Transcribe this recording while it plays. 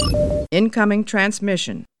Incoming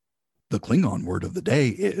transmission. The Klingon word of the day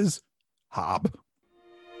is Hob.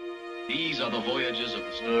 These are the voyages of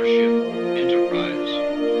the starship Enterprise.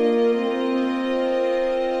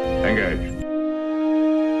 Engage.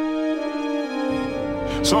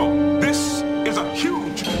 So, this is a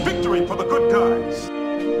huge victory for the good guys.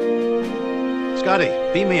 Scotty,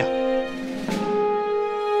 beam me up.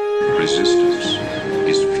 Resistance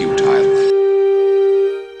is futile.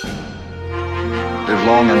 Live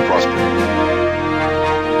long and prosper.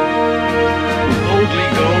 Boldly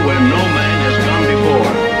go where no man has gone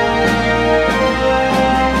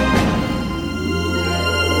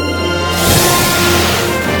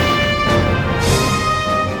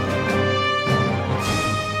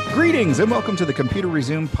before. Greetings and welcome to the Computer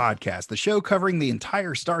Resume podcast, the show covering the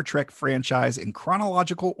entire Star Trek franchise in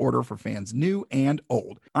chronological order for fans new and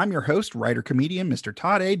old. I'm your host, writer-comedian, Mr.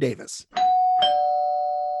 Todd A. Davis.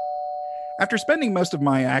 After spending most of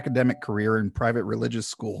my academic career in private religious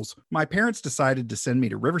schools, my parents decided to send me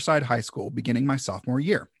to Riverside High School beginning my sophomore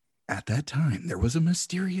year. At that time, there was a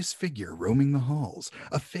mysterious figure roaming the halls,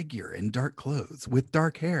 a figure in dark clothes with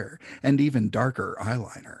dark hair and even darker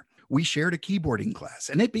eyeliner. We shared a keyboarding class,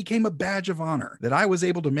 and it became a badge of honor that I was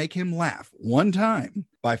able to make him laugh one time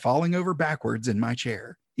by falling over backwards in my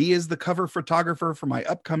chair. He is the cover photographer for my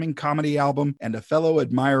upcoming comedy album and a fellow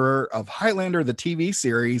admirer of Highlander, the TV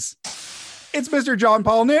series. It's Mr. John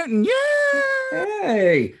Paul Newton. Yeah!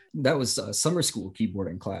 Hey, that was summer school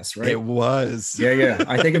keyboarding class, right? It was. Yeah.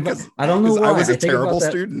 I think about. I don't know why. I was a terrible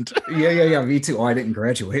student. Yeah. Me too. Oh, I didn't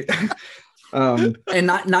graduate. And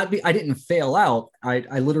I didn't fail out.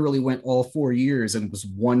 I literally went all 4 years and was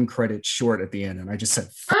 1 credit short at the end, and I just said.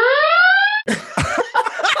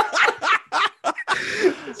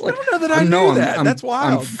 Like, I don't know that I knew that. That's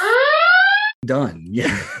wild. I'm done.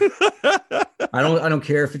 Yeah. I don't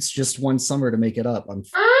care if it's just 1 summer to make it up. I'm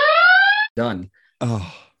done.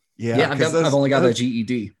 Oh, yeah. Yeah, I've only got a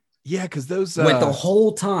GED. Yeah, because those went the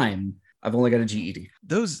whole time. I've only got a GED.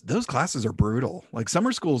 Those classes are brutal. Like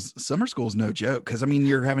summer school's no joke. Because I mean,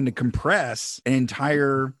 you're having to compress an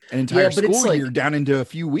entire school year down into a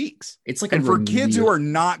few weeks. It's like, and for kids who are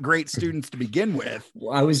not great students to begin with.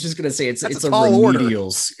 Well, I was just gonna say it's a tall order.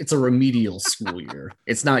 It's a remedial school year.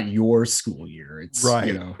 It's not your school year. It's right.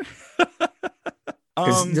 You know.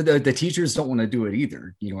 Because the teachers don't want to do it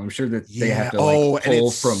either. You know, I'm sure that they have to pull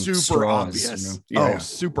from super straws. Obvious. You know?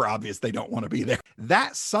 Super obvious. They don't want to be there.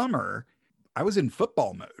 That summer, I was in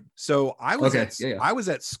football mode. So I was I was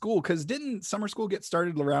at school because didn't summer school get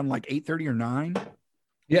started around like 8:30 or 9?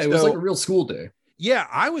 Yeah, it was like a real school day. Yeah,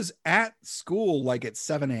 I was at school like at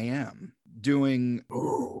 7 a.m. doing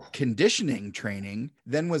conditioning training,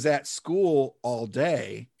 then was at school all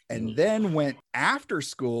day. And then went after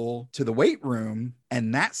school to the weight room.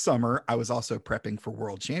 And that summer, I was also prepping for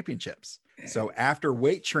world championships. So after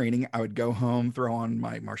weight training, I would go home, throw on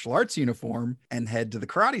my martial arts uniform, and head to the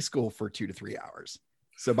karate school for 2 to 3 hours.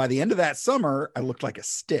 So by the end of that summer, I looked like a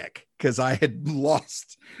stick because I had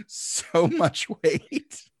lost so much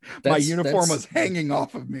weight. My uniform was hanging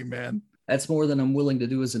off of me, man. That's more than I'm willing to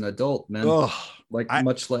do as an adult, man.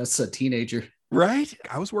 Much less a teenager. Right.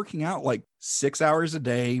 I was working out like 6 hours a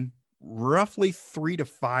day, roughly 3 to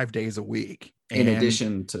 5 days a week. In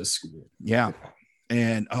addition to school. Yeah.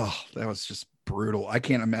 And that was just brutal. I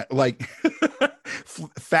can't imagine, like,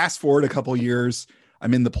 fast forward a couple years,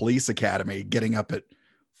 I'm in the police academy getting up at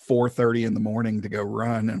 4:30 in the morning to go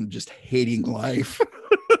run and just hating life.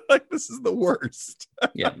 Like, this is the worst.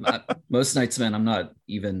 Yeah. Most nights, man, I'm not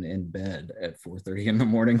even in bed at 4:30 in the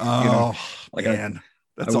morning. Man.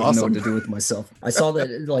 That's I wouldn't know awesome. what to do with myself. I saw that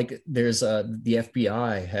like there's the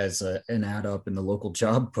FBI has an ad up in the local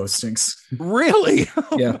job postings. Really?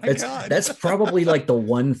 Yeah, that's probably like the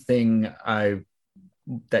one thing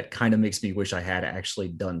that kind of makes me wish I had actually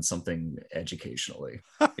done something educationally.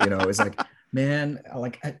 You know, it's like, man,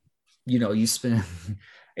 you spend.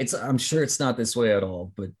 I'm sure it's not this way at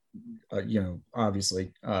all, but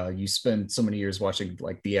obviously, you spend so many years watching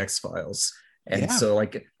like the X-Files. And so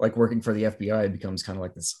like working for the FBI becomes kind of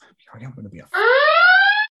like this, I'm going to be a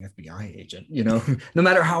FBI agent, no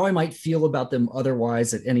matter how I might feel about them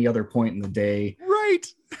otherwise at any other point in the day. Right.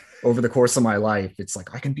 Over the course of my life, it's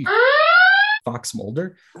like I can be Fox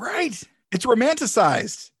Mulder. Right. It's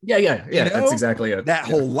romanticized. Yeah. That's exactly it. That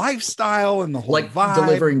whole lifestyle and the whole vibe.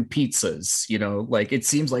 Delivering pizzas, like it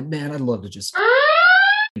seems like, man, I'd love to just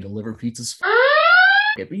deliver pizzas.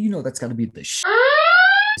 But that's got to be the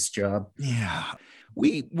job. Yeah.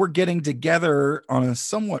 We were getting together on a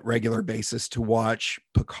somewhat regular basis to watch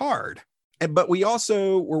Picard. But we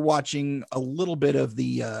also were watching a little bit of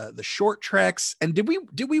the short treks. And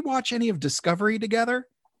did we watch any of Discovery together?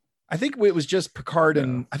 I think it was just Picard,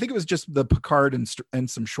 and I think it was just the Picard and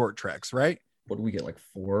some short treks, right? What do we get, like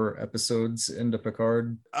 4 episodes into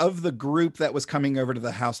Picard? Of the group that was coming over to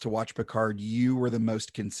the house to watch Picard, you were the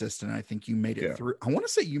most consistent. I think you made it through. I want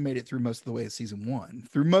to say you made it through most of the way of season 1,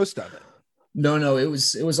 through most of it. No, it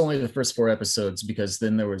was only the first 4 episodes, because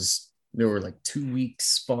then there were like 2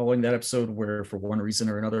 weeks following that episode where for one reason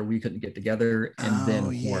or another we couldn't get together, and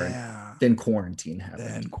then quarantine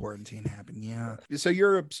happened. Yeah. So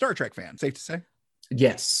you're a Star Trek fan, safe to say?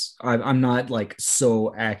 Yes. I'm not like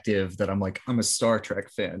so active that I'm a Star Trek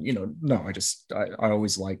fan. No, I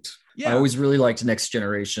always really liked Next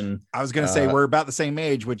Generation. I was going to say we're about the same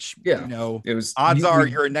age, which, it was odds are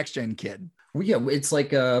you're a next gen kid. Well, yeah, it's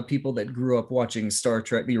like people that grew up watching Star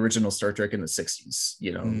Trek, the original Star Trek in the 60s,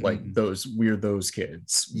 like those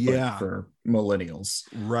kids. Yeah. For millennials.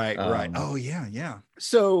 Right. Oh, yeah.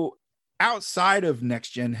 So outside of Next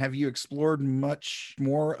Gen, have you explored much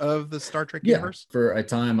more of the Star Trek universe? For a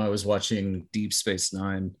time, I was watching Deep Space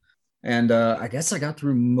Nine. And I guess I got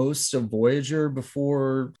through most of Voyager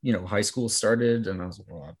before, high school started. And I was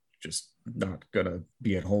like, well, I'm just not going to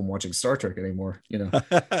be at home watching Star Trek anymore,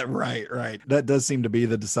 Right. That does seem to be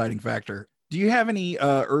the deciding factor. Do you have any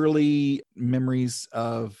early memories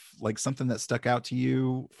of like something that stuck out to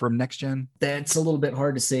you from Next Gen? That's a little bit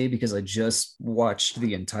hard to say because I just watched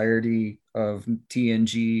the entirety of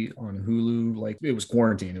TNG on Hulu. Like it was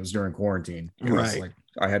quarantine. It was during quarantine. Right.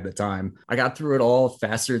 I had the time. I got through it all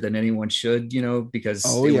faster than anyone should, because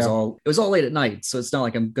it was all late at night. So it's not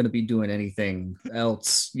like I'm going to be doing anything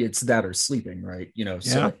else. It's that or sleeping, right?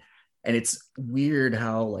 So. And it's weird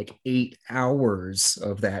how like 8 hours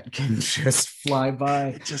of that can just fly by.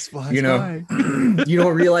 It just flies by. You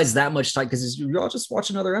don't realize that much time because you'll just watch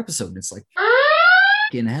another episode. And it's like,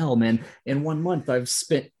 in hell, man. In 1 month, I've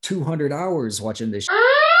spent 200 hours watching this.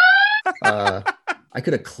 I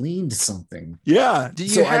could have cleaned something. Yeah.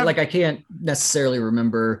 I can't necessarily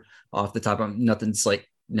remember off the top of nothing's like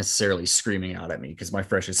necessarily screaming out at me because my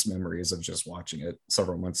freshest memory is of just watching it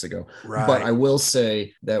several months ago. Right. But I will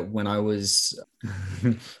say that when I was,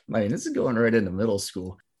 this is going right into middle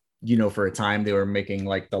school. For a time they were making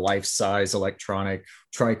like the life-size electronic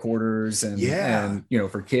tricorders and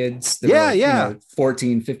for kids. Were,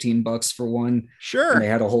 14, $15 for one. Sure. And they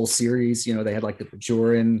had a whole series, they had like the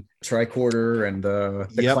Bajoran tricorder and the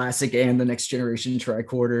classic and the Next Generation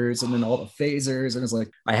tricorders and then all the phasers. And it's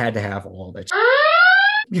like, I had to have all that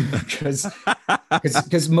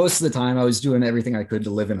because most of the time I was doing everything I could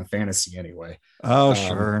to live in a fantasy anyway. Oh,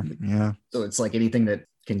 sure. Yeah. So it's like anything that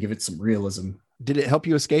can give it some realism. Did it help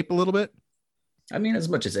you escape a little bit? I mean, as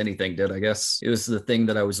much as anything did, I guess. It was the thing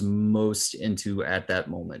that I was most into at that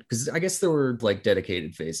moment. Because I guess there were like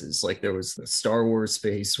dedicated phases. Like there was the Star Wars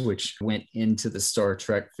phase, which went into the Star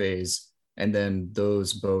Trek phase. And then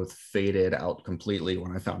those both faded out completely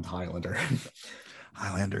when I found Highlander.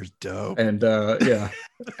 Highlander's dope. And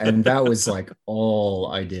and that was like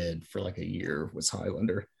all I did for like a year was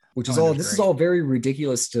Highlander. Which is this is all very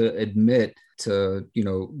ridiculous to admit to,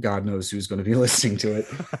 God knows who's going to be listening to it.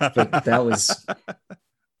 But that was.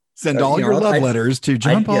 Send all your love letters to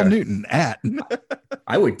John Paul Newton at.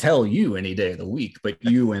 I would tell you any day of the week, but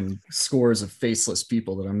you and scores of faceless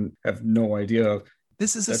people that have no idea.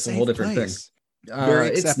 That's a whole different thing.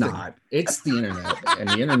 It's not. It's the internet, and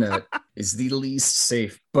the internet is the least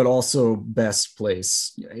safe, but also best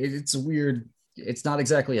place. It's weird. It's not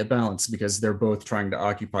exactly a balance because they're both trying to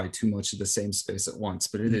occupy too much of the same space at once,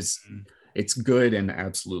 but it's good and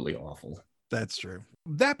absolutely awful. That's true.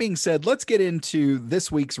 That being said, let's get into this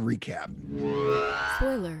week's recap.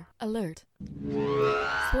 Spoiler alert.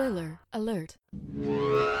 Spoiler alert.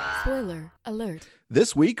 Spoiler alert.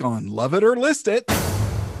 This week on Love It or List It.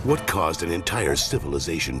 What caused an entire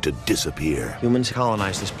civilization to disappear? Humans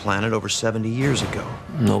colonized this planet over 70 years ago.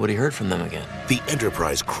 Nobody heard from them again. The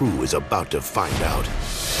Enterprise crew is about to find out.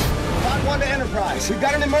 Pod 1 to Enterprise. We've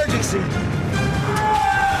got an emergency.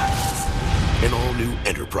 An all-new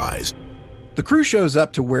Enterprise. The crew shows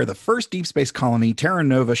up to where the first deep space colony, Terra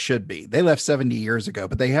Nova, should be. They left 70 years ago,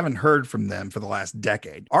 but they haven't heard from them for the last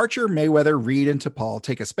decade. Archer, Mayweather, Reed, and T'Pol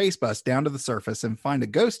take a space bus down to the surface and find a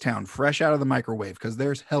ghost town fresh out of the microwave because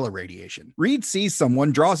there's hella radiation. Reed sees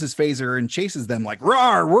someone, draws his phaser, and chases them like,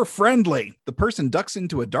 "Rawr, we're friendly!" The person ducks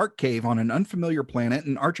into a dark cave on an unfamiliar planet,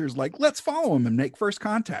 and Archer's like, "Let's follow him and make first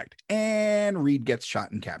contact." And Reed gets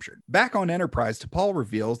shot and captured. Back on Enterprise, T'Pol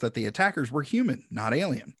reveals that the attackers were human, not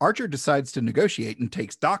alien. Archer decides to negotiate and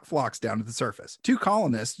takes Doc Phlox down to the surface. 2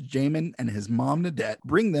 colonists, Jamin and his mom Nadette,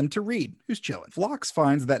 bring them to Reed, who's chilling. Phlox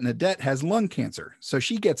finds that Nadette has lung cancer, so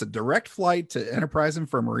she gets a direct flight to Enterprise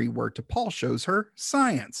Infirmary where T'Pol shows her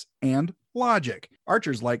science and Logic.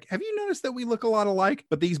 Archer's like, have you noticed that we look a lot alike?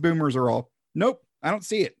 But these boomers are all, nope, I don't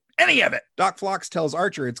see it. Any of it. Doc Phlox tells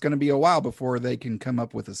Archer it's going to be a while before they can come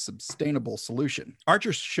up with a sustainable solution.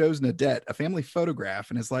 Archer shows Nadette a family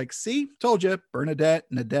photograph and is like, see, told you, Bernadette,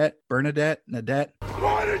 Nadette, Bernadette, Nadette.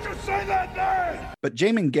 Why did you say that name? But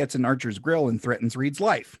Jamin gets in Archer's grill and threatens Reed's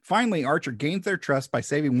life. Finally, Archer gains their trust by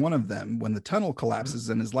saving one of them when the tunnel collapses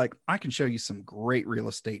and is like, I can show you some great real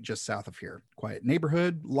estate just south of here. Quiet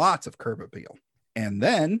neighborhood, lots of curb appeal. And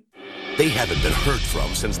then they haven't been heard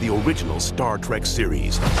from since the original Star Trek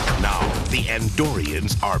series. Now the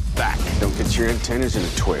Andorians are back. Don't get your antennas in a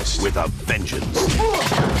twist. With a vengeance.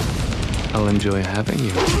 I'll enjoy having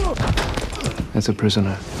you as a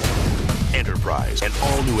prisoner. Enterprise, an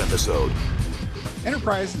all-new episode.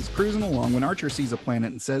 Enterprise is cruising along when Archer sees a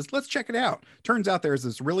planet and says, let's check it out. Turns out there's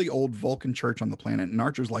this really old Vulcan church on the planet, and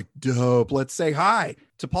Archer's like, dope, let's say hi.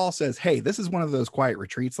 T'Pol says, hey, this is one of those quiet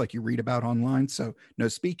retreats like you read about online, so no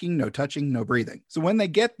speaking, no touching, no breathing. So when they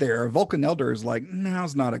get there, a Vulcan elder is like,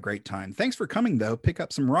 now's not a great time. Thanks for coming, though. Pick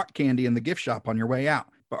up some rock candy in the gift shop on your way out.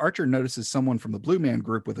 But Archer notices someone from the Blue Man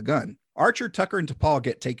group with a gun. Archer, Tucker, and T'Pol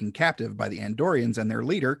get taken captive by the Andorians and their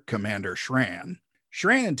leader, Commander Shran.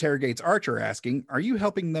 Shran interrogates Archer, asking, are you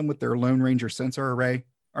helping them with their Lone Ranger sensor array?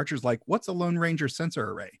 Archer's like, what's a Lone Ranger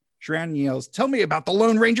sensor array? Shran yells, tell me about the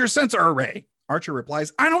Lone Ranger sensor array. Archer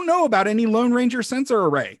replies, I don't know about any Lone Ranger sensor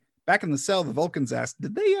array. Back in the cell, the Vulcans ask,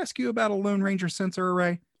 did they ask you about a Lone Ranger sensor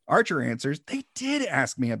array? Archer answers, they did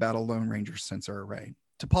ask me about a Lone Ranger sensor array.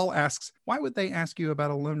 T'Pol asks, why would they ask you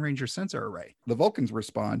about a Lone Ranger sensor array? The Vulcans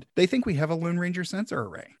respond, they think we have a Lone Ranger sensor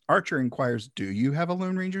array. Archer inquires, do you have a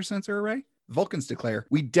Lone Ranger sensor array? Vulcans declare,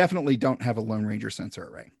 we definitely don't have a Lone Ranger sensor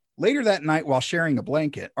array. Later that night, while sharing a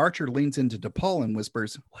blanket, Archer leans into T'Pol and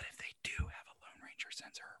whispers, what if they do have a Lone Ranger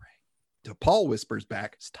sensor array? T'Pol whispers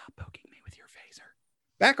back, stop poking me with your phaser.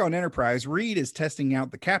 Back on Enterprise, Reed is testing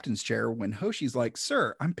out the captain's chair when Hoshi's like,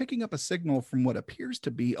 sir, I'm picking up a signal from what appears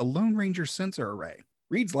to be a Lone Ranger sensor array.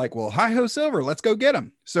 Reed's like, well, hi-ho Silver, let's go get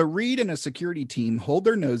him. So Reed and a security team hold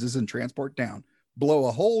their noses and transport down, blow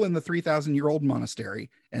a hole in the 3,000-year-old monastery,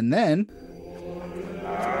 and then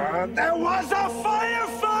there was a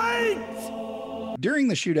firefight! During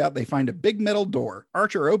the shootout, they find a big metal door.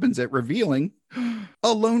 Archer opens it, revealing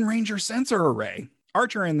a Lone Ranger sensor array.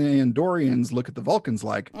 Archer and the Andorians look at the Vulcans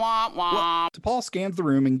like, wah, wah. T'Pol scans the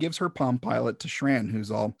room and gives her Palm Pilot to Shran,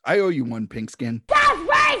 who's all, I owe you one, Pinkskin.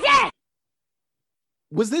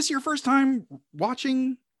 Was this your first time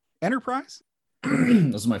watching Enterprise?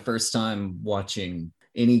 This was my first time watching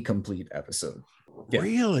any complete episode. Yeah.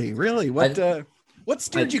 Really? What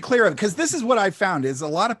steered you clear of? Because this is what I found is a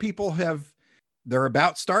lot of people they're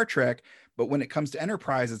about Star Trek, but when it comes to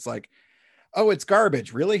Enterprise, it's like, oh, it's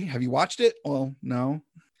garbage. Really? Have you watched it? Well, no.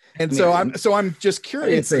 And so I'm just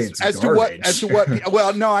curious as to what.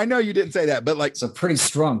 Well, no, I know you didn't say that, but like, it's a pretty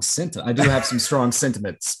strong sentiment. I do have some strong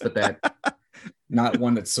sentiments, but that not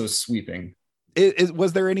one that's so sweeping.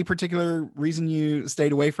 Was there any particular reason you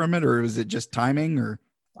stayed away from it, or was it just timing? Or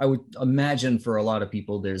I would imagine for a lot of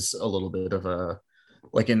people, there's a little bit of an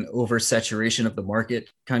oversaturation of the market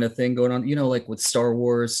kind of thing going on. You know, like with Star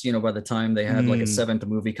Wars, you know, by the time they had like a 7th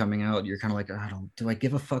movie coming out, you're kind of like, do I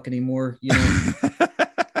give a fuck anymore? You know,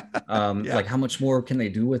 like how much more can they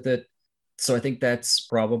do with it? So I think that's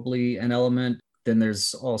probably an element. Then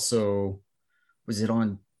there's also, was it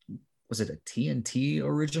a TNT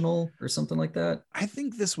original or something like that? I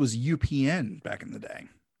think this was UPN back in the day.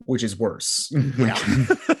 Which is worse. Yeah.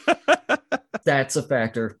 That's a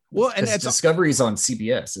factor. Well, and Discovery's on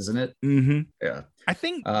CBS, isn't it? Mm-hmm. Yeah. I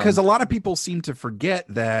think because a lot of people seem to forget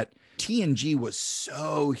that TNG was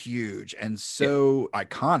so huge and so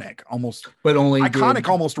iconic, almost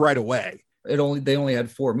right away. They only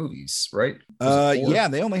had 4 movies, right? Yeah,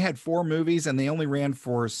 they only had 4 movies and they only ran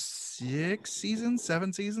for 7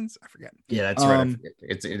 seasons. I forget. Yeah, that's right.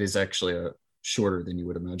 It is actually shorter than you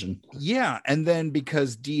would imagine. Yeah, and then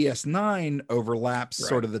because DS9 overlaps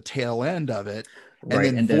sort of the tail end of it,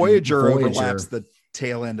 and then Voyager overlaps the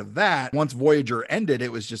tail end of that. Once Voyager ended,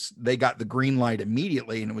 it was just they got the green light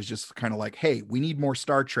immediately, and it was just kind of like, hey, we need more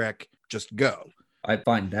Star Trek, just go. I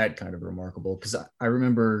find that kind of remarkable because I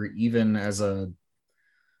remember even as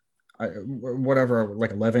like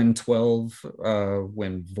 11, 12,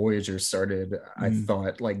 when Voyager started, I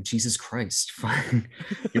thought like, Jesus Christ, fine.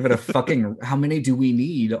 Give it a fucking, how many do we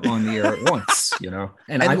need on the air at once, you know?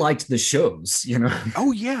 And I liked the shows, you know?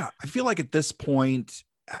 Oh yeah. I feel like at this point,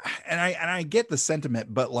 and I get the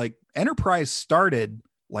sentiment, but like Enterprise started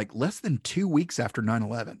like less than 2 weeks after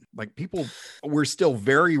 9/11. Like people were still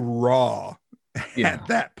very raw at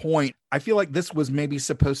that point. I feel like this was maybe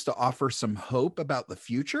supposed to offer some hope about the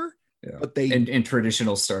future. Yeah. But they in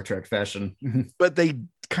traditional Star Trek fashion. But they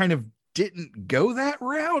kind of didn't go that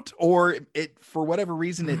route, or it for whatever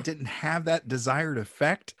reason it didn't have that desired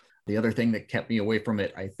effect. The other thing that kept me away from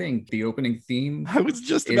it, I think, the opening theme. I was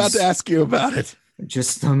just about to ask you about it.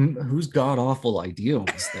 Just whose god awful idea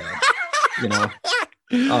was that? You know.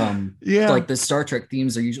 Like the Star Trek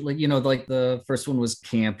themes are usually, you know, like the first one was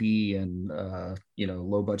campy and you know,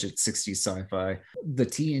 low budget 60s sci-fi. The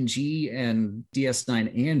TNG and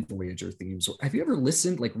DS9 and Voyager themes. Have you ever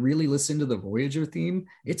really listened to the Voyager theme?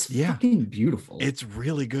 It's fucking beautiful. It's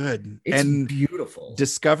really good. It's beautiful.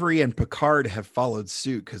 Discovery and Picard have followed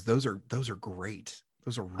suit because those are great.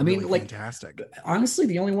 Those are really fantastic. Honestly,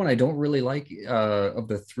 the only one I don't really like of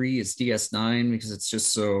the three is DS9 because it's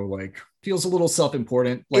just so like feels a little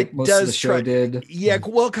self-important, like it most of the show did. Yeah,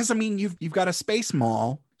 well, because I mean, you've got a space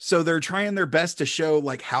mall, so they're trying their best to show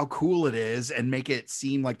like how cool it is and make it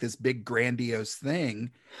seem like this big grandiose thing.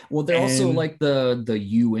 Well, they're also like the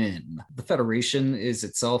UN. The Federation is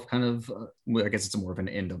itself kind of, I guess it's more of an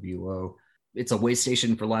NWO. It's a way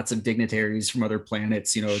station for lots of dignitaries from other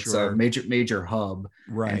planets. You know, it's a major hub,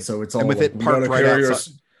 right? And so it's all and with like, it parked right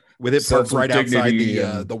outside. With it parked right outside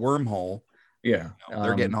the wormhole. Yeah, you know,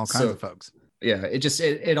 they're getting all kinds of folks. Yeah,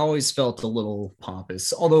 it always felt a little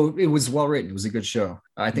pompous, although it was well written. It was a good show.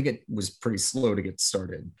 I think it was pretty slow to get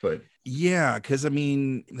started, but yeah, because I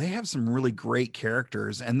mean, they have some really great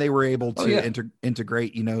characters, and they were able to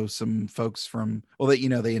integrate, you know, some folks from they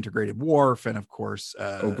integrated Worf and of course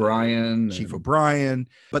O'Brien, Chief O'Brien,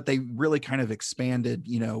 but they really kind of expanded,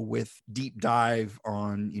 you know, with deep dive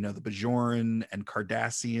on, you know, the Bajoran and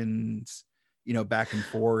Cardassians, you know, back and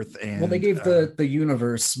forth, and they gave the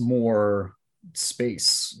universe more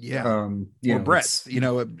space, more breadth, you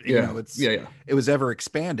know, it was ever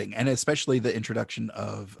expanding, and especially the introduction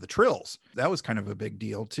of the Trills, that was kind of a big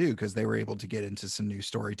deal too, because they were able to get into some new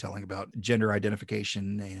storytelling about gender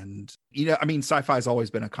identification, and you know, I mean, sci-fi has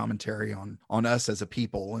always been a commentary on us as a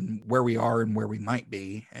people and where we are and where we might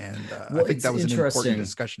be, and I think that was an important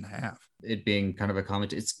discussion to have. It being kind of a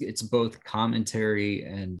comment, it's both commentary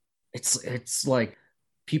and it's like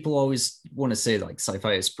people always want to say like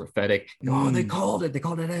sci-fi is prophetic. Oh, they called it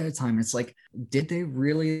ahead of time. It's like, did they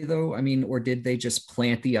really though? I mean, or did they just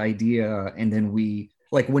plant the idea and then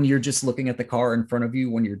like when you're just looking at the car in front of you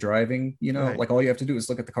when you're driving, you know, like all you have to do is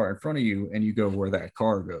look at the car in front of you and you go where that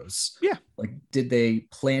car goes. Yeah. Like, did they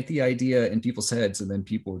plant the idea in people's heads and then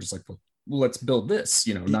people were just like, well, let's build this,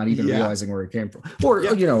 you know, not even realizing where it came from, or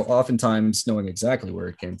you know, oftentimes knowing exactly where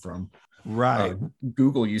it came from. Right.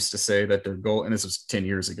 Google used to say that their goal, and this was 10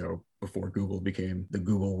 years ago before Google became the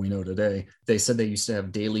Google we know today, they said they used to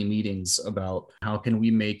have daily meetings about how can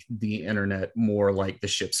we make the internet more like the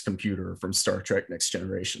ship's computer from Star Trek Next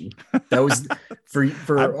Generation. That was for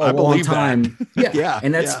a long time.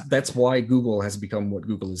 And that's why Google has become what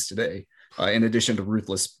Google is today. In addition to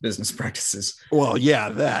ruthless business practices. Well, yeah,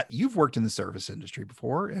 that you've worked in the service industry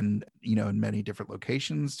before, and you know, in many different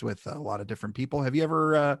locations with a lot of different people. Have you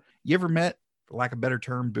ever met, for lack of a better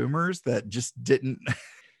term, boomers that just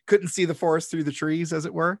couldn't see the forest through the trees, as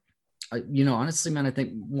it were? You know, honestly, man, I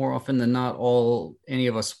think more often than not, any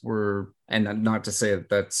of us were, and not to say that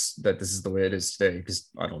this is the way it is today, because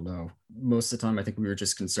I don't know. Most of the time, I think we were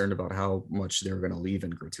just concerned about how much they were going to leave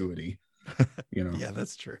in gratuity. You know. Yeah,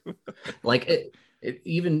 that's true. Like it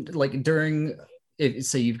even like during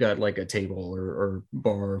say you've got like a table or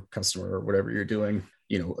bar customer or whatever you're doing,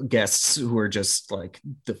 you know, guests who are just like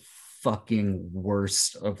the fucking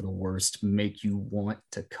worst of the worst, make you want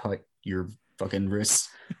to cut your fucking wrists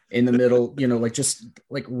in the middle, you know, like just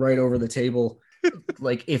like right over the table.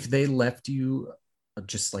 Like if they left you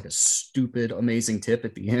just like a stupid amazing tip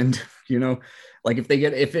at the end, you know, like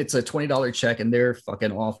if it's a $20 check and they're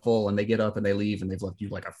fucking awful and they get up and they leave and they've left you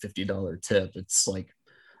like a $50 tip, it's like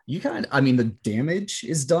the damage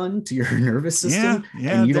is done to your nervous system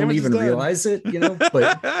and you don't even realize it, you know,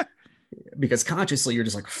 but because consciously you're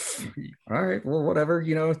just like, all right, well, whatever,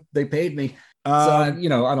 you know, they paid me. So, you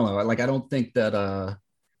know, I don't know. Like, I don't think that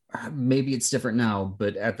maybe it's different now,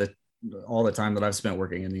 but all the time that I've spent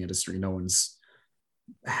working in the industry, no one's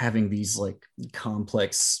having these like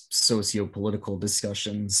complex socio-political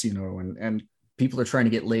discussions, you know, and people are trying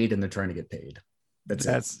to get laid and they're trying to get paid.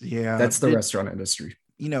 That's the restaurant industry,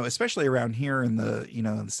 you know, especially around here in the, you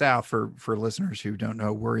know, in the South. For listeners who don't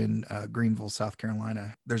know, we're in Greenville, South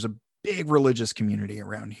Carolina. There's a big religious community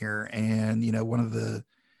around here, and you know, one of the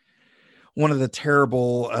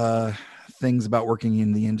terrible things about working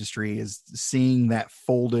in the industry is seeing that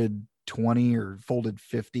folded 20 or folded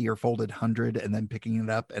 50 or folded 100 and then picking it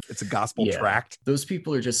up and it's a gospel tract. Those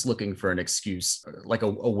people are just looking for an excuse, like a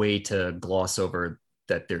way to gloss over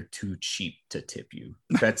that they're too cheap to tip you.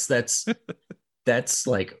 That's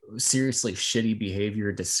like seriously shitty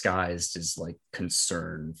behavior disguised as like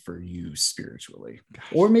concern for you spiritually. Gosh.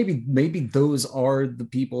 Or maybe those are the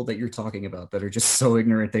people that you're talking about that are just so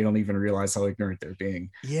ignorant they don't even realize how ignorant they're being.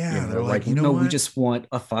 Yeah, they're like, you know, we just want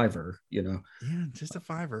a $5, you know. Yeah, just a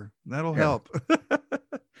 $5. That'll help.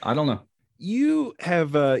 I don't know. You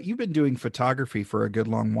have you've been doing photography for a good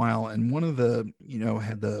long while, and one of the,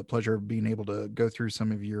 had the pleasure of being able to go through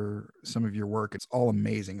some of your work. It's all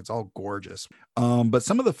amazing. It's all gorgeous. But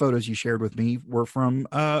some of the photos you shared with me were from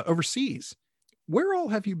overseas. Where all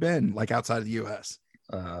have you been, like outside of the US?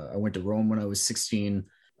 I went to Rome when I was 16.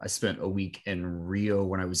 I spent a week in Rio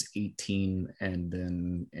when I was 18, and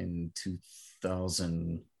then in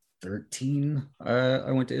 2013,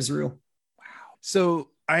 I went to Israel. Wow. So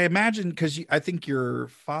I imagine, because I think your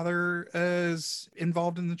father is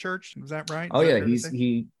involved in the church. Is that right? Oh, yeah.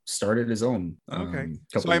 He started his own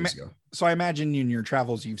couple years ago. So I imagine in your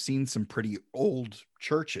travels, you've seen some pretty old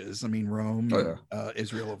churches. I mean, Rome,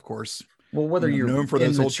 Israel, of course. Well, whether you're known for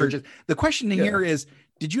those old churches. The question here is,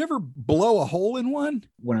 did you ever blow a hole in one?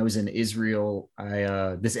 When I was in Israel,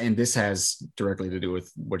 this has directly to do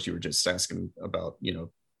with what you were just asking about,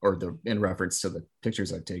 in reference to the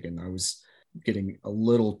pictures I've taken. I was getting a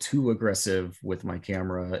little too aggressive with my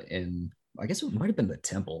camera in, I guess it might have been the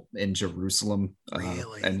temple in Jerusalem.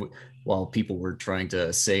 Really? And while people were trying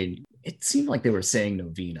to say, it seemed like they were saying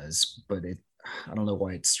novenas, but I don't know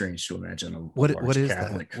why it's strange to imagine what is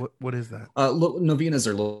Catholic. That? What is that? Novenas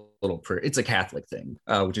are little prayer. It's a Catholic thing,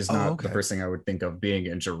 which is not the first thing I would think of being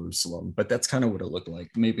in Jerusalem, but that's kind of what it looked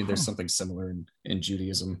like. Maybe there's something similar in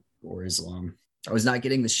Judaism or Islam. I was not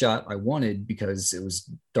getting the shot I wanted because it was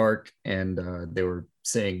dark, and they were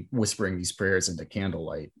whispering these prayers into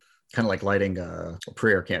candlelight, kind of like lighting a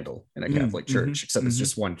prayer candle in a Catholic church, except it's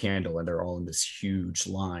just one candle and they're all in this huge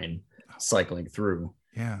line cycling through.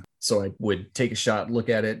 Yeah. So I would take a shot, look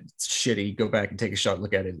at it, it's shitty, go back and take a shot,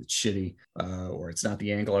 look at it, it's shitty, or it's not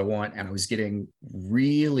the angle I want. And I was getting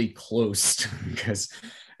really close because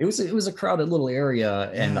it was a crowded little area,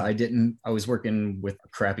 and I was working with a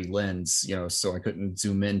crappy lens, so I couldn't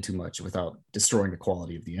zoom in too much without destroying the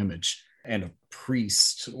quality of the image. And a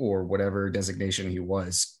priest, or whatever designation he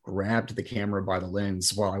was, grabbed the camera by the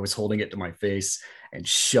lens while I was holding it to my face and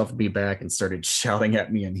shoved me back and started shouting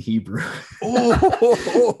at me in Hebrew. And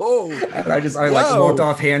I like walked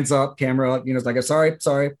off, hands up, camera up, it's like, sorry,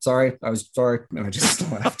 I was sorry. And I just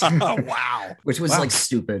left. Wow. Which was like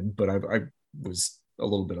stupid, but I was a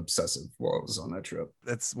little bit obsessive while I was on that trip.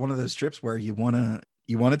 That's one of those trips where you want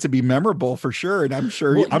it to be memorable for sure, and I'm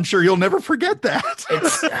sure you'll never forget that.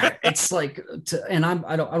 It's like, and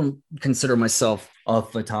I don't consider myself a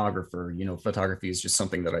photographer. Photography is just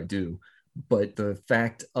something that I do. But the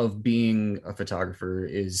fact of being a photographer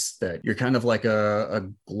is that you're kind of like a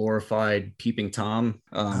glorified peeping Tom.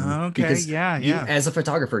 Because as a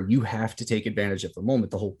photographer, you have to take advantage of the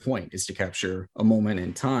moment. The whole point is to capture a moment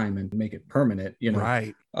in time and make it permanent.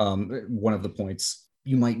 Right. One of the points,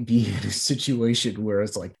 you might be in a situation where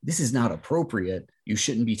it's like, this is not appropriate. You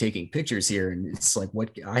shouldn't be taking pictures here. And it's like,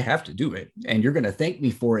 what, I have to do it. And you're going to thank me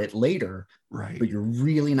for it later. Right. But you're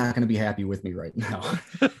really not going to be happy with me right now.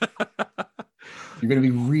 You're going to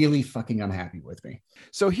be really fucking unhappy with me.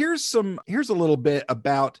 So here's a little bit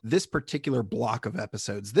about this particular block of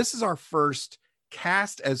episodes. This is our first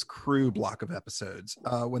cast as crew block of episodes.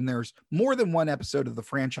 When there's more than one episode of the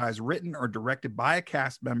franchise written or directed by a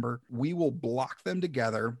cast member, we will block them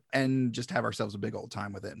together and just have ourselves a big old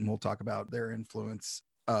time with it. And we'll talk about their influence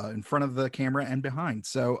in front of the camera and behind.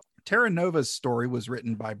 So Terra Nova's story was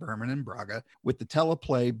written by Berman and Braga, with the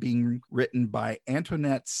teleplay being written by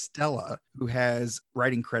Antoinette Stella, who has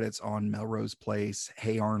writing credits on Melrose Place,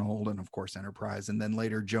 Hey Arnold, and of course Enterprise, and then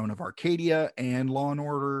later Joan of Arcadia and Law &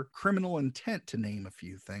 Order Criminal Intent, to name a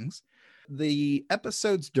few things. The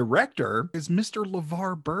episode's director is Mr.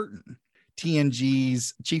 LeVar Burton,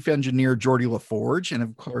 TNG's chief engineer Geordie LaForge, and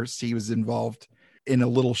of course he was involved in a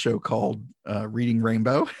little show called Reading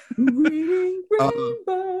Rainbow. Reading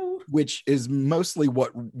Rainbow. Which is mostly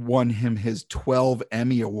what won him his 12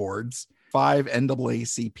 Emmy Awards, 5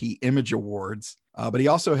 NAACP Image Awards. But he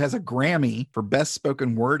also has a Grammy for Best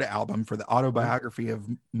Spoken Word Album for the autobiography of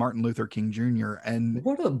Martin Luther King Jr. And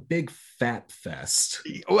what a big fat fest.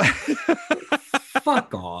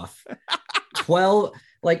 Fuck off. 12.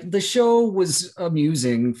 Like, the show was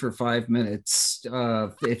amusing for 5 minutes.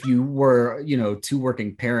 If you were, two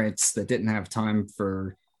working parents that didn't have time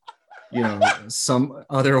for, some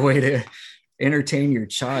other way to entertain your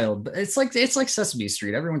child. It's like Sesame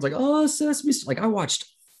Street. Everyone's like, oh, Sesame Street. Like, I watched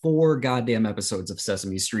 4 goddamn episodes of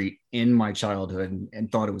Sesame Street in my childhood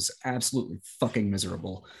and thought it was absolutely fucking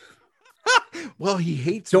miserable. Well, he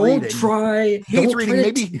hates don't reading. Try hates don't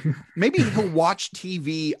reading. try Maybe he'll watch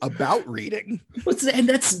TV about reading. And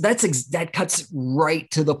that cuts right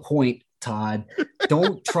to the point, Todd.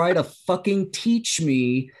 Don't try to fucking teach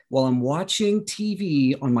me while I'm watching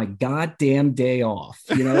TV on my goddamn day off.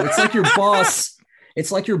 You know, it's like your boss.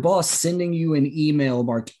 It's like your boss sending you an email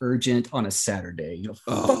marked urgent on a Saturday. You know,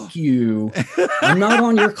 fuck you. I'm not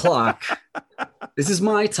on your clock. This is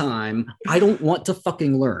my time. I don't want to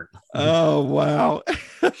fucking learn. Oh, wow.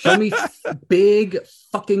 Show me big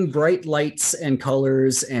fucking bright lights and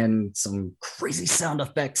colors and some crazy sound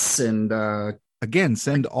effects. And again,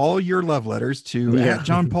 send all your love letters to at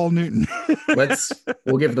John Paul Newton.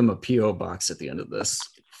 We'll give them a P.O. box at the end of this.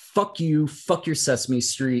 Fuck you. Fuck your Sesame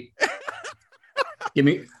Street.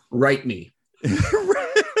 Write me.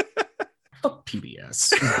 Fuck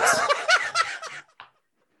PBS.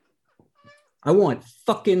 I want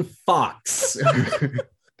fucking Fox.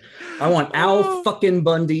 I want Al fucking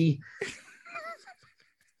Bundy.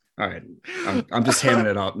 All right. I'm just hamming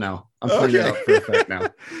it up now. I'm putting it up for effect now.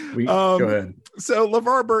 Go ahead. So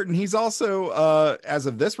LeVar Burton, he's also, as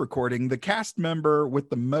of this recording, the cast member with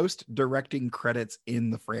the most directing credits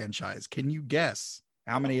in the franchise. Can you guess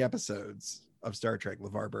how many episodes of Star Trek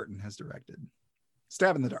LeVar Burton has directed?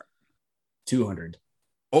 Stab in the dark. 200.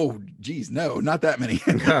 Oh, geez, no, not that many.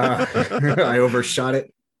 I overshot it.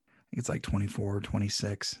 I think it's like 24,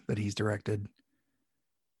 26 that he's directed.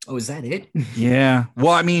 Oh, is that it? Yeah.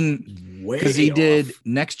 Well, I mean, because he did off.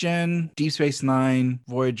 Next Gen, Deep Space Nine,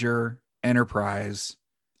 Voyager, Enterprise.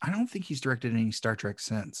 I don't think he's directed any Star Trek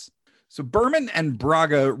since. So Berman and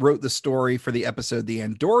Braga wrote the story for the episode The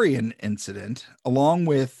Andorian Incident, along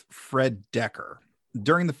with Fred Decker.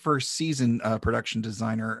 During the first season, production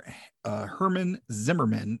designer Herman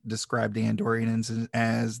Zimmerman described The Andorian Incident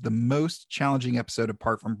as the most challenging episode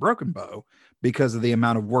apart from Broken Bow because of the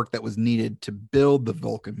amount of work that was needed to build the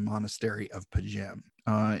Vulcan monastery of Pajem.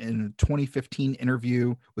 In a 2015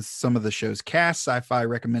 interview with some of the show's cast, Sci-Fi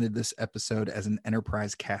recommended this episode as an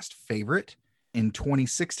Enterprise cast favorite. In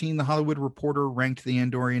 2016, The Hollywood Reporter ranked The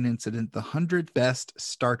Andorian Incident the 100th best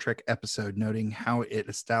Star Trek episode, noting how it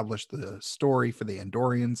established the story for the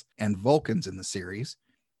Andorians and Vulcans in the series.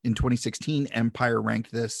 In 2016, Empire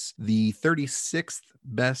ranked this the 36th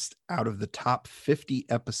best out of the top 50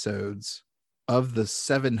 episodes of the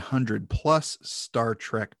 700 plus Star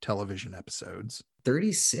Trek television episodes.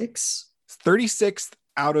 36? 36th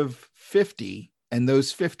out of 50. And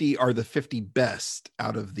those 50 are the 50 best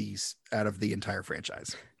out of the entire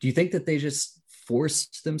franchise. Do you think that they just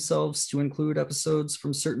forced themselves to include episodes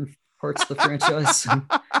from certain parts of the franchise?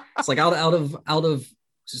 It's like out of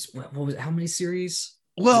just what was it, how many series?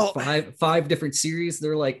 Well, five different series.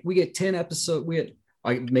 They're like, we get 10 episodes.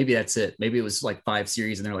 Maybe that's it. Maybe it was like 5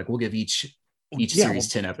 series, and they're like, we'll give each series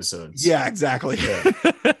 10 episodes. Yeah, exactly. Yeah,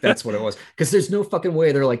 that's what it was. Because there's no fucking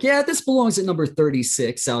way they're like, yeah, this belongs at number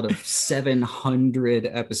 36 out of 700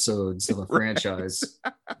 episodes of a franchise.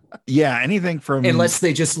 Yeah, anything from, unless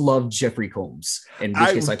they just love Jeffrey Combs, in which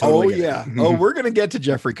case I totally get it. We're gonna get to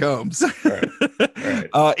Jeffrey Combs. All right.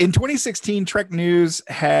 In 2016, Trek News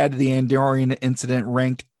had The Andorian Incident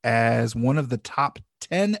ranked as one of the top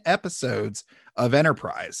 10 episodes of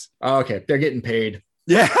Enterprise. Oh, okay, they're getting paid.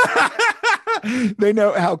 Yeah. They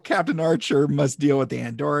know how Captain Archer must deal with the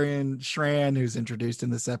Andorian Shran, who's introduced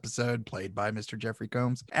in this episode, played by Mr. Jeffrey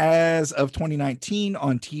Combs. As of 2019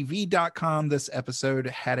 on TV.com, this episode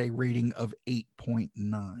had a rating of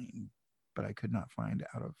 8.9, but I could not find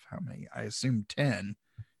out of how many. I assume 10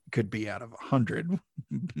 could be out of 100.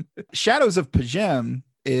 Shadows of Pajem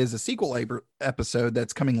is a sequel episode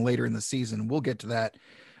that's coming later in the season. We'll get to that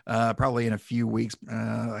probably in a few weeks.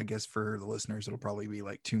 I guess for the listeners, it'll probably be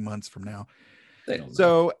like 2 months from now.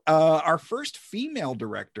 So our first female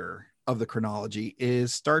director of the chronology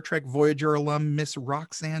is Star Trek Voyager alum Miss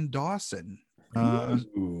Roxanne Dawson.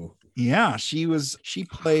 Yeah, she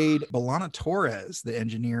played B'Elanna Torres, the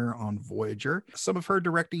engineer on Voyager. Some of her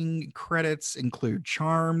directing credits include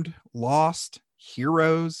Charmed, Lost,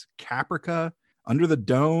 Heroes, Caprica, Under the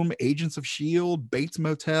Dome, Agents of S.H.I.E.L.D., Bates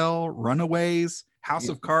Motel, Runaways, House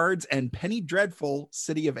of Cards, and Penny Dreadful,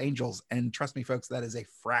 City of Angels. And trust me, folks, that is a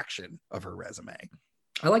fraction of her resume.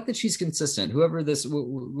 I like that she's consistent.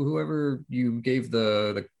 Whoever you gave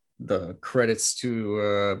the credits to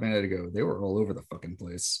a minute ago, they were all over the fucking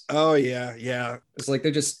place. Oh, yeah, yeah. It's like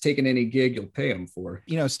they're just taking any gig you'll pay them for.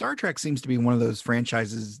 You know, Star Trek seems to be one of those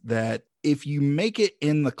franchises that if you make it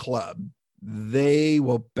in the club, they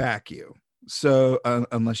will back you. So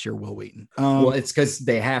unless you're Will Wheaton. Well, it's because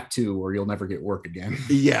they have to, or you'll never get work again.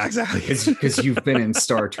 Yeah, exactly. Because you've been in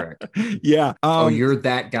Star Trek. Yeah. You're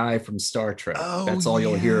that guy from Star Trek. That's all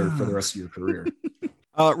you'll hear for the rest of your career.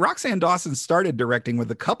 Roxanne Dawson started directing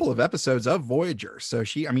with a couple of episodes of Voyager. So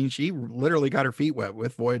she literally got her feet wet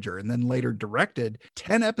with Voyager, and then later directed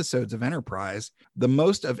 10 episodes of Enterprise, the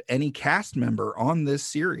most of any cast member on this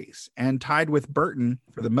series, and tied with Burton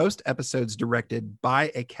for the most episodes directed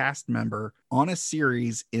by a cast member on a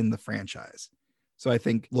series in the franchise. So I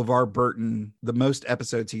think LeVar Burton, the most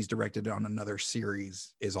episodes he's directed on another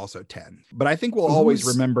series is also 10. But I think we'll always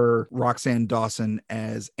remember Roxanne Dawson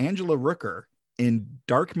as Angela Rooker in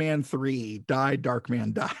Darkman 3,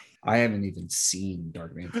 Darkman Die. I haven't even seen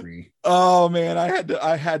Darkman 3. Oh man,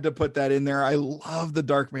 I had to put that in there. I love the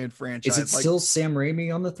Darkman franchise. Is it still Sam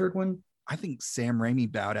Raimi on the third one? I think Sam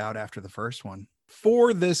Raimi bowed out after the first one.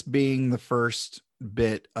 For this being the first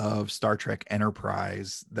bit of Star Trek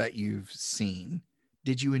Enterprise that you've seen,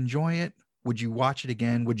 did you enjoy it? Would you watch it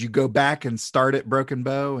again? Would you go back and start at Broken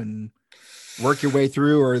Bow and work your way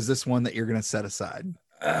through, or is this one that you're going to set aside?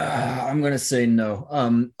 I'm gonna say no.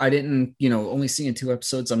 I didn't, only seeing 2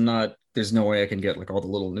 episodes. There's no way I can get like all the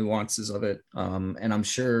little nuances of it. And I'm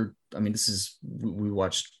sure, we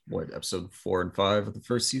watched episode 4 and 5 of the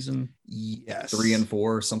first season. Yes. 3 and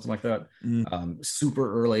 4, something like that.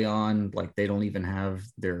 Super early on, like they don't even have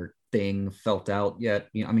their thing felt out yet.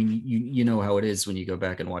 You know how it is when you go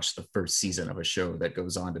back and watch the first season of a show that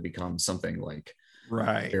goes on to become something like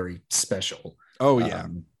very special. Oh yeah.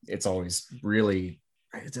 It's always really,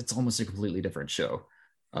 it's almost a completely different show.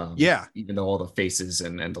 Even though all the faces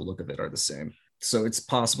and the look of it are the same. So it's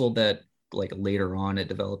possible that like later on it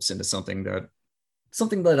develops into something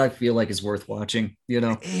that I feel like is worth watching,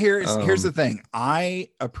 Here's the thing. I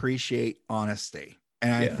appreciate honesty,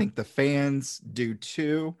 and I think the fans do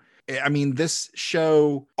too. I mean, this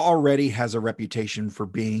show already has a reputation for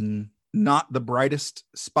being not the brightest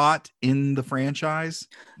spot in the franchise.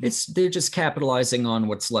 They're just capitalizing on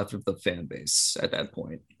what's left of the fan base at that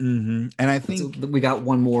point. Mm-hmm. And I think we got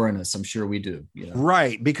one more in us. I'm sure we do.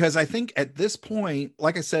 Right. Because I think at this point,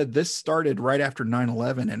 like I said, this started right after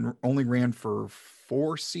 9/11 and only ran for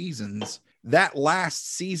 4 seasons. That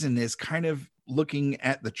last season is kind of looking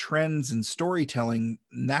at the trends in storytelling.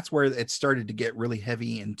 And that's where it started to get really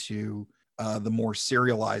heavy into the more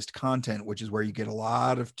serialized content, which is where you get a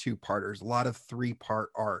lot of 2-parters, a lot of 3-part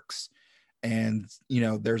arcs. And,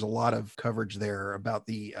 there's a lot of coverage there about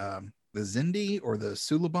the Xindi or the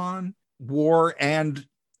Suliban War and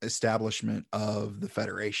establishment of the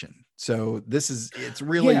Federation. So this is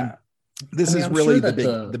really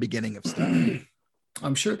the beginning of stuff.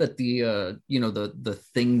 I'm sure that the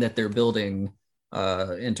thing that they're building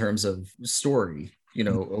in terms of story,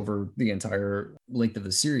 over the entire length of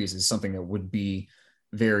the series is something that would be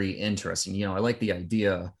very interesting. I like the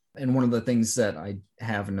idea. And one of the things that I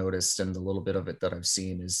have noticed and the little bit of it that I've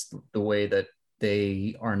seen is the way that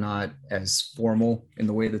they are not as formal in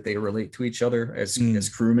the way that they relate to each other as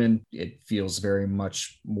crewmen. It feels very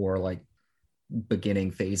much more like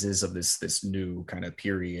beginning phases of this new kind of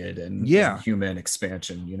period and human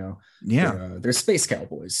expansion, they're space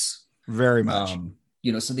cowboys. Very much.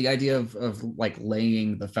 So the idea of like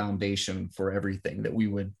laying the foundation for everything that we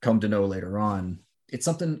would come to know later on, I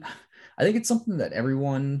think it's something that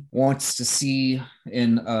everyone wants to see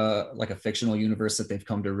in like a fictional universe that they've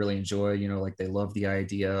come to really enjoy. Like they love the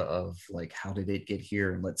idea of like, how did it get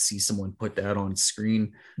here? And let's see someone put that on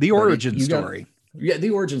screen. The origin story. The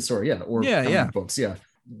origin story. Yeah. Or books. Yeah.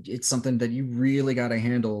 It's something that you really got to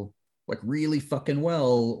handle like really fucking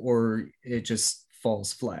well, or it just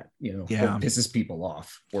falls flat, it pisses people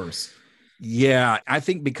off worse. Yeah, I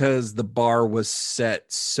think because the bar was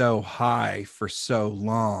set so high for so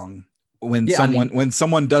long, when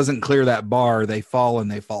someone doesn't clear that bar, they fall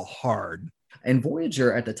and they fall hard. And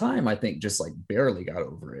Voyager at the time, I think, just like barely got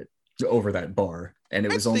over that bar, and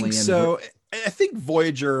it was only I think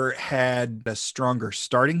Voyager had a stronger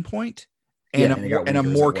starting point and a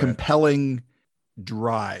more compelling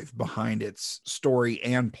drive behind its story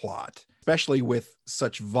and plot, especially with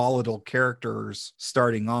such volatile characters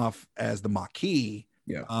starting off as the Maquis.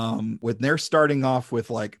 When they're starting off with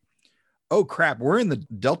like, oh crap, we're in the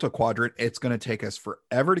Delta Quadrant, it's going to take us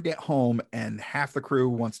forever to get home, and half the crew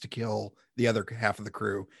wants to kill the other half of the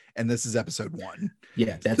crew, and this is episode 1.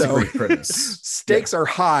 That's a great premise. Stakes are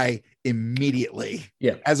high immediately,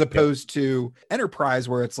 as opposed to Enterprise,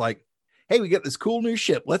 where it's like, hey, we got this cool new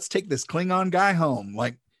ship, let's take this Klingon guy home.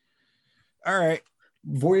 Like, all right.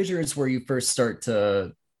 Voyager is where you first start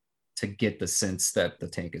to to get the sense that the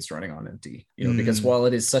tank is running on empty, because while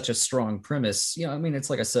it is such a strong premise, I mean, it's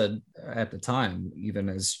like I said at the time, even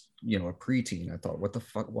as, a preteen, I thought, what the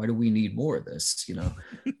fuck, why do we need more of this?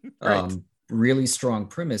 Right. Really strong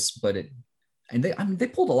premise, but they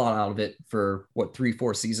pulled a lot out of it for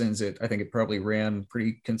 3-4 seasons. I think it probably ran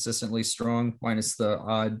pretty consistently strong, minus the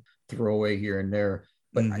odd throwaway here and there.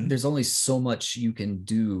 But there's only so much you can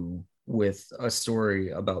do with a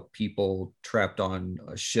story about people trapped on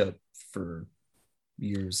a ship for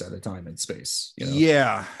years at a time in space.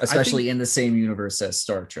 Yeah. Especially in the same universe as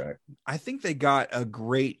Star Trek. I think they got a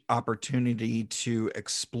great opportunity to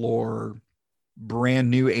explore brand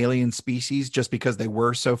new alien species just because they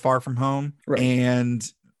were so far from home. Right.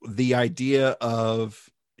 And the idea of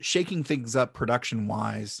shaking things up production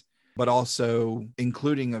wise, but also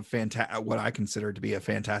including what I consider to be a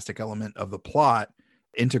fantastic element of the plot,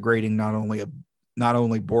 integrating not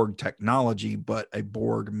only Borg technology, but a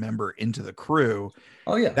Borg member into the crew.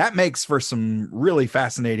 Oh yeah. That makes for some really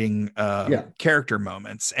fascinating character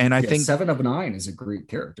moments. And I think 7 of 9 is a great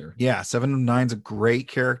character. Yeah. 7 of 9 is a great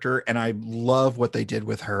character. And I love what they did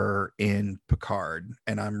with her in Picard.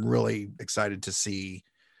 And I'm really excited to see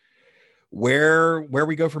where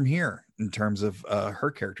we go from here in terms of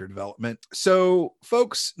her character development. So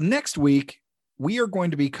folks, next week, we are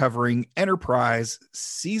going to be covering Enterprise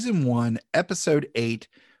Season 1, Episode 8,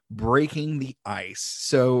 Breaking the Ice.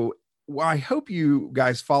 So I hope you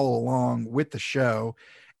guys follow along with the show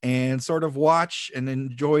and sort of watch and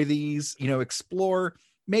enjoy these, explore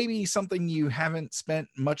maybe something you haven't spent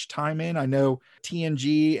much time in. I know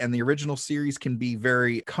TNG and the original series can be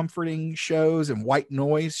very comforting shows and white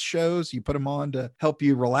noise shows. You put them on to help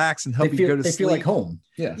you relax and help you go to sleep. They feel like home.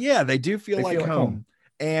 Yeah. Yeah, they do feel like home.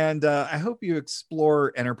 And I hope you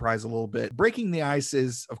explore Enterprise a little bit. Breaking the Ice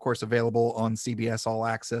is, of course, available on CBS All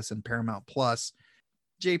Access and Paramount Plus.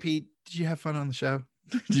 JP, did you have fun on the show?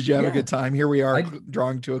 Did you have a good time? Here we are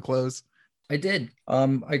drawing to a close. I did.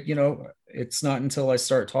 It's not until I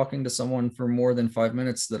start talking to someone for more than 5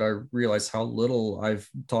 minutes that I realize how little I've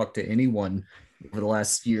talked to anyone over the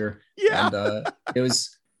last year. Yeah. And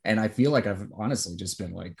and I feel like I've honestly just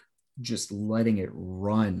been just letting it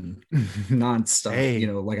run nonstop. Hey.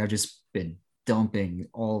 I've just been dumping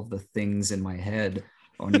all of the things in my head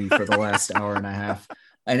on you for the last hour and a half.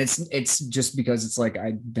 And it's just because it's like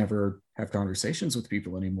I never have conversations with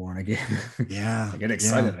people anymore, and I get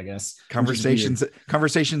excited. I guess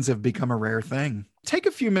conversations have become a rare thing. Take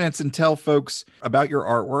a few minutes and tell folks about your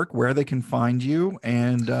artwork, where they can find you,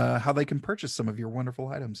 and how they can purchase some of your wonderful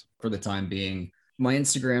items. For the time being, my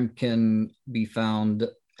Instagram can be found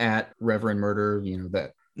at Reverend Murder.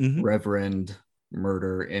 That Reverend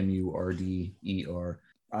Murder, Murder.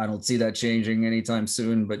 I don't see that changing anytime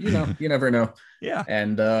soon, but you never know. Yeah.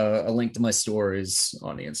 And a link to my store is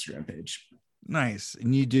on the Instagram page. Nice.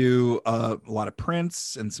 And you do a lot of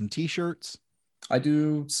prints and some t-shirts. I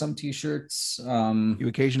do some t-shirts. You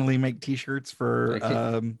occasionally make t-shirts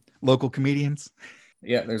for local comedians.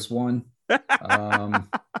 Yeah, there's one. That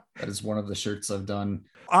is one of the shirts I've done.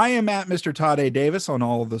 I am at Mr. Todd A. Davis on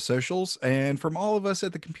all of the socials. And from all of us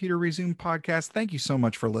at the Computer Resume podcast, thank you so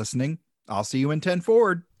much for listening. I'll see you in 10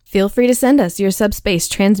 forward. Feel free to send us your subspace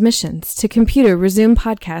transmissions to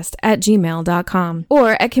computerresumepodcast@gmail.com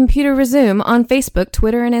or at Computer Resume on Facebook,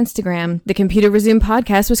 Twitter, and Instagram. The Computer Resume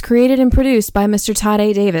podcast was created and produced by Mr. Todd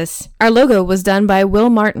A. Davis. Our logo was done by Will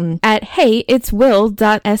Martin at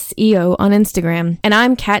heyitswill.seo on Instagram. And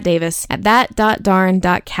I'm Kat Davis at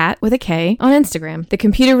that.darn.cat with a K on Instagram. The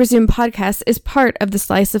Computer Resume podcast is part of the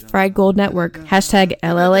Slice of Fried Gold Network. Hashtag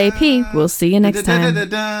LLAP. We'll see you next time.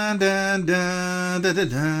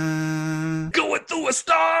 Going through a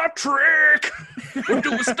Star Trek. We're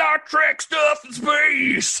doing Star Trek stuff in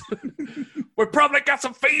space. We probably got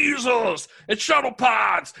some phasers and shuttle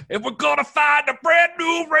pods, and we're gonna find a brand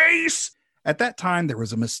new race. At that time, there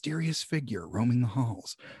was a mysterious figure roaming the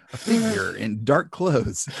halls. A figure in dark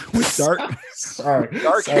clothes with dark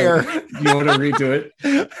hair. You want to redo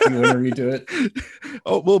it?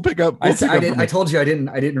 Oh, we'll pick up. I told you I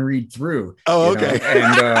didn't read through. Oh, okay.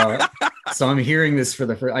 And so I'm hearing this for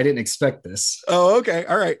the first. I didn't expect this. Oh, okay.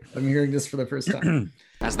 All right. I'm hearing this for the first time.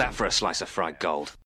 How's that for a slice of fried gold?